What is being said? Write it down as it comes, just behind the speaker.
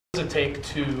Does it take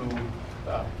to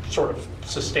sort of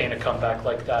sustain a comeback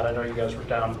like that? I know you guys were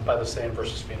down by the same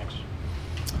versus Phoenix.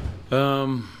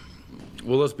 Well,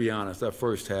 let's be honest. That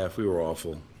first half, we were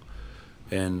awful.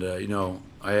 And,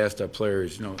 I asked our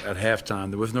players, at halftime,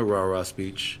 there was no rah-rah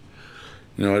speech.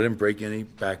 I didn't break any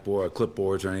backboard or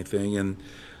clipboards or anything. And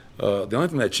the only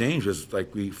thing that changed was,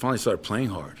 we finally started playing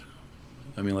hard.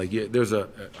 There's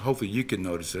hopefully you can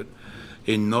notice it,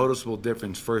 a noticeable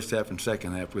difference first half and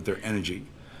second half with their energy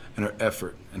and our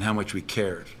effort and how much we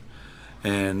cared.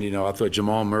 And, I thought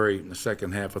Jamal Murray in the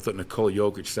second half, I thought Nikola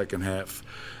Jokic second half,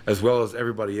 as well as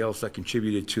everybody else that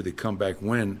contributed to the comeback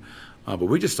win. But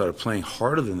we just started playing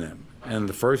harder than them. And in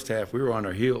the first half, we were on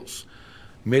our heels.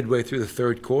 Midway through the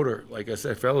third quarter, like I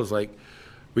said, fellas,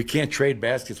 we can't trade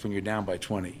baskets when you're down by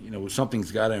 20.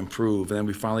 Something's got to improve. And then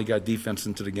we finally got defense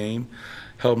into the game,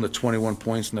 held them to 21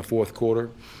 points in the fourth quarter,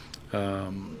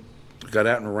 got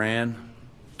out and ran,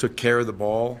 took care of the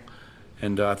ball.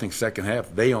 And I think second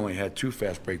half, they only had 2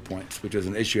 fast break points, which was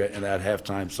an issue at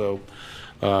halftime. So,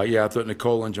 I thought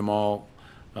Nicole and Jamal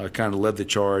kind of led the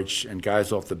charge, and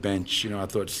guys off the bench. I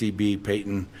thought CB,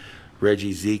 Peyton,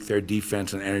 Reggie, Zeke, their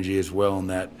defense and energy as well in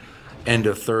that end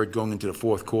of third going into the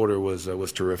fourth quarter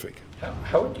was terrific.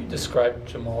 How would you describe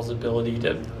Jamal's ability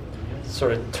to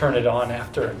sort of turn it on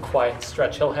after a quiet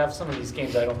stretch? He'll have some of these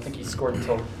games, I don't think he scored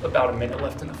until about a minute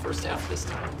left in the first half this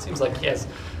time. It seems like he has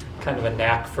kind of a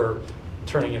knack for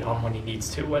turning it on when he needs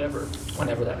to, whenever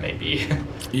that may be.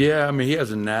 Yeah, he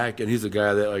has a knack, and he's a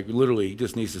guy that literally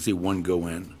just needs to see one go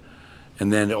in,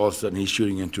 and then all of a sudden he's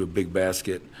shooting into a big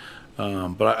basket.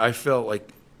 But I felt like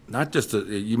not just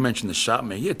you mentioned the shot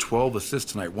man. He had 12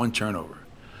 assists tonight, 1 turnover.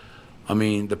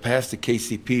 The pass to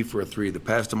KCP for a 3, the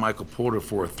pass to Michael Porter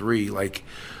for a 3.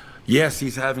 Yes,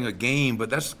 he's having a game,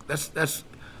 but that's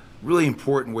really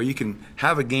important where you can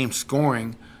have a game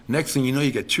scoring. Next thing you know,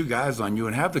 you get 2 guys on you,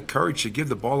 and have the courage to give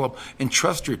the ball up and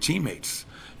trust your teammates.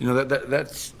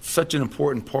 That's such an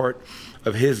important part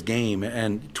of his game.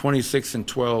 And 26 and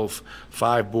 12,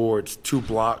 5 boards, 2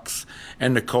 blocks,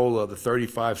 and Nikola, the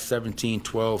 35, 17,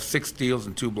 12, 6 steals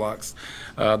and 2 blocks.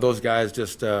 Those guys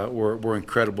just were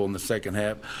incredible in the second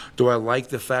half. Do I like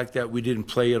the fact that we didn't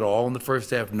play at all in the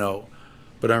first half? No.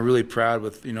 But I'm really proud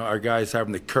with our guys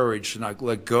having the courage to not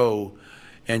let go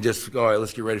and just, all right,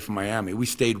 let's get ready for Miami. We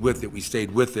stayed with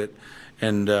it.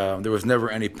 And there was never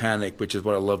any panic, which is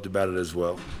what I loved about it as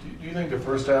well. Do you think the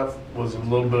first half was a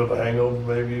little bit of a hangover,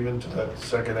 maybe even to that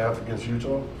second half against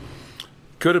Utah?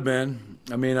 Could have been.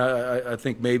 I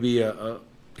think maybe a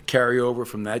carryover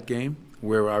from that game,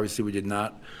 where obviously we did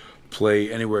not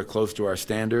play anywhere close to our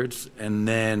standards, and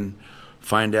then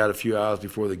find out a few hours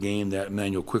before the game that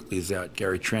Emmanuel Quickley is out,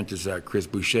 Gary Trent is out, Chris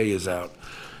Boucher is out.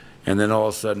 And then all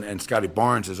of a sudden, and Scotty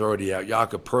Barnes is already out,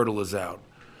 Jakob Poeltl is out.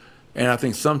 And I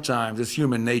think sometimes it's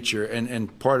human nature,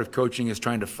 and part of coaching is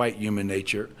trying to fight human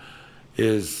nature,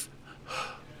 is,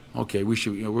 okay,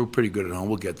 we're pretty good at home,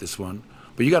 we'll get this one.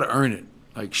 But you got to earn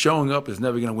it. Showing up is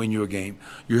never going to win you a game.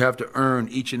 You have to earn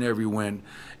each and every win.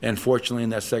 And fortunately,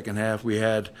 in that second half, we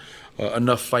had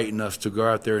enough fight in us to go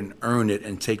out there and earn it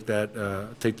and take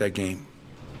that game.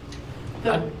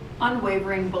 The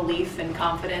unwavering belief and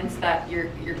confidence that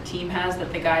your team has,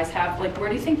 that the guys have, where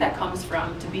do you think that comes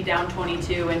from, to be down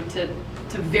 22 and to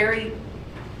very,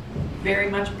 very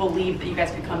much believe that you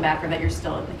guys could come back or that you're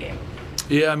still in the game?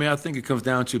 Yeah, I think it comes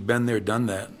down to been there, done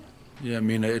that. Yeah,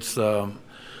 it's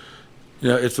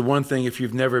it's the one thing, if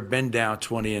you've never been down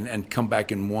 20 and come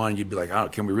back and won, you'd be like, oh,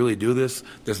 can we really do this?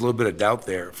 There's a little bit of doubt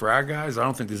there. For our guys, I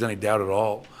don't think there's any doubt at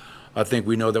all. I think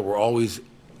we know that we're always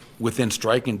within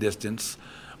striking distance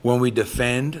when we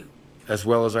defend as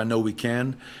well as I know we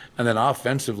can. And then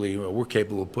offensively, we're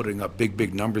capable of putting up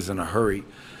big numbers in a hurry,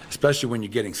 especially when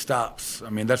you're getting stops.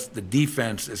 That's the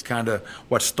defense is kind of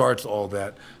what starts all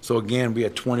that. So again, we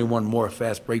had 21 more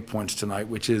fast break points tonight,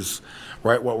 which is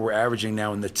right what we're averaging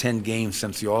now in the 10 games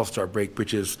since the All-Star break,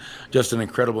 which is just an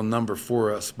incredible number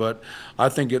for us. But I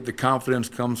think the confidence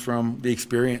comes from the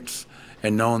experience.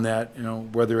 And knowing that,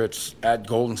 whether it's at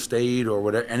Golden State or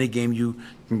whatever, any game you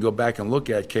can go back and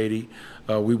look at, Katie,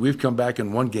 we've come back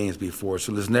and won games before.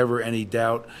 So there's never any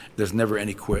doubt. There's never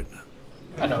any quit.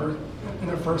 I know. In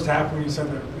the first half, when you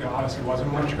said that obviously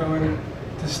wasn't much going,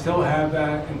 to still have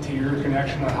that interior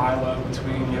connection, that high low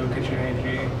between Jokic and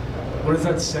AG, what does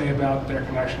that say about their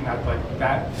connection?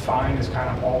 That find is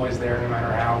kind of always there, no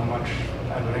matter how much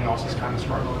everything else is kind of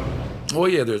struggling. Well,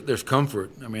 yeah, there's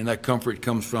comfort. That comfort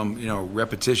comes from,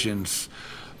 repetitions,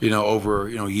 over,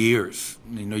 years.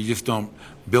 You just don't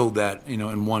build that,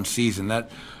 in one season.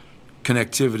 That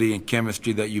connectivity and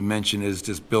chemistry that you mentioned is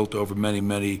just built over many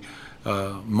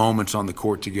moments on the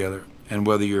court together. And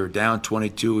whether you're down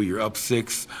 22 or you're up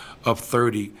 6, up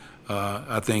 30,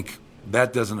 I think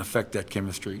that doesn't affect that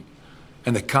chemistry.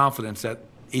 And the confidence that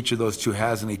each of those two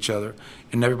has in each other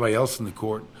and everybody else in the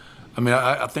court. I mean,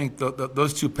 I think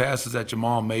those 2 passes that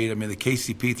Jamal made, I mean, the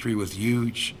KCP 3 was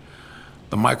huge.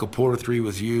 The Michael Porter 3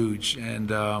 was huge. And,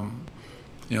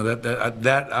 you know,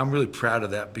 that I'm really proud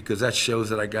of that, because that shows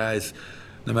that our guys,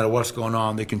 no matter what's going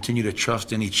on, they continue to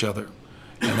trust in each other.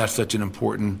 And that's such an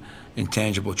important,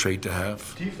 intangible trait to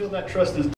have. Do you feel that trust is